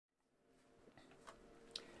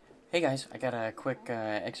Hey guys, I got a quick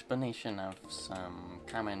explanation of some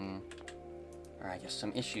common, or I guess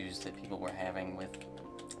some issues that people were having with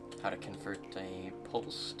how to convert a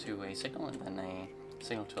pulse to a signal and then a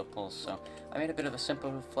signal to a pulse. So I made a bit of a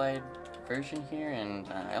simplified version here, and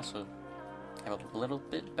I also have a little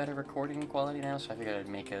bit better recording quality now, so I figured I'd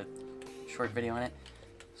make a short video on it.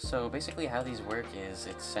 So basically how these work is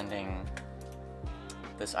it's sending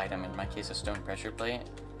this item, in my case a stone pressure plate,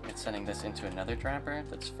 it's sending this into another dropper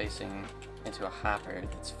that's facing into a hopper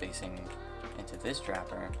that's facing into this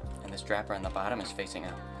dropper, and this dropper on the bottom is facing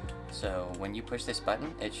up. So when you push this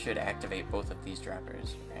button, it should activate both of these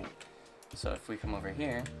droppers, right? So if we come over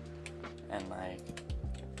here, and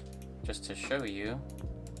just to show you,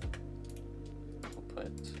 we'll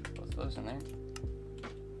put both of those in there,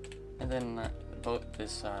 and then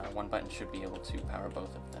this one button should be able to power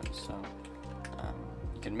both of them. So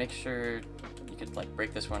you can make sure, you could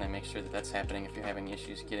break this one and make sure that that's happening if you're having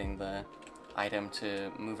issues getting the item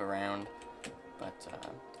to move around, but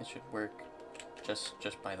it should work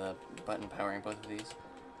just by the button powering both of these.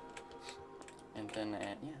 And then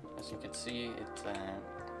yeah, as you can see, it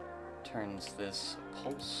turns this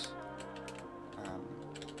pulse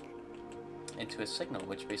into a signal,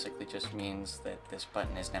 which basically just means that this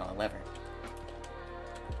button is now a lever.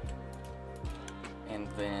 And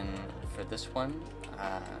then for this one,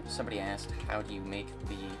 somebody asked, how do you make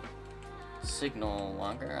the signal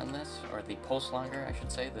longer on this, or the pulse longer, I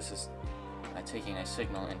should say. This is taking a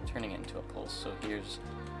signal and turning it into a pulse. So here's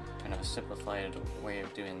kind of a simplified way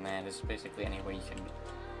of doing that. Is basically any way you can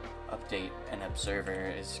update an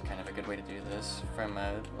observer is kind of a good way to do this from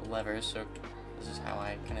a lever. So this is how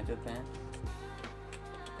I kind of did that.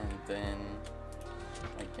 And then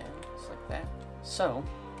again, just like that. So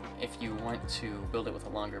if you want to build it with a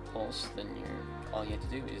longer pulse, then all you have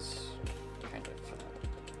to do is kind of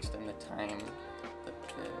extend the time that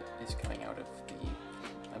is coming out of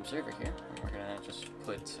the observer here. And we're gonna just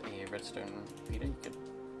put a redstone repeater. You could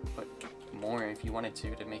put more if you wanted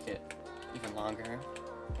to make it even longer,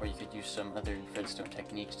 or you could use some other redstone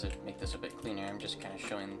techniques to make this a bit cleaner. I'm just kind of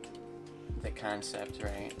showing the concept,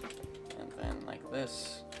 right? And then like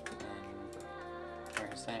this, and where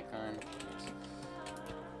has that gone?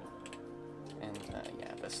 And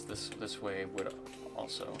yeah, this way would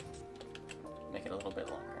also make it a little bit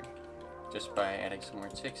longer, just by adding some more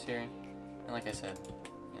ticks here. And like I said,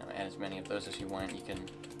 add as many of those as you want. You can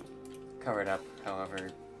cover it up however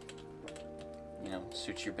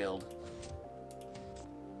suits your build.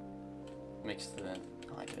 Makes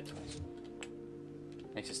I did it twice.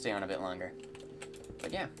 Makes it stay on a bit longer.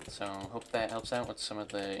 But yeah, so hope that helps out with some of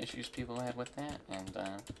the issues people had with that. And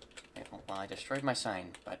well, I destroyed my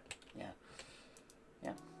sign, but yeah.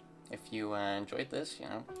 If you enjoyed this,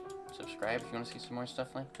 subscribe if you want to see some more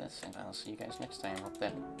stuff like this, and I'll see you guys next time. Hope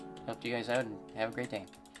that helped you guys out, and have a great day.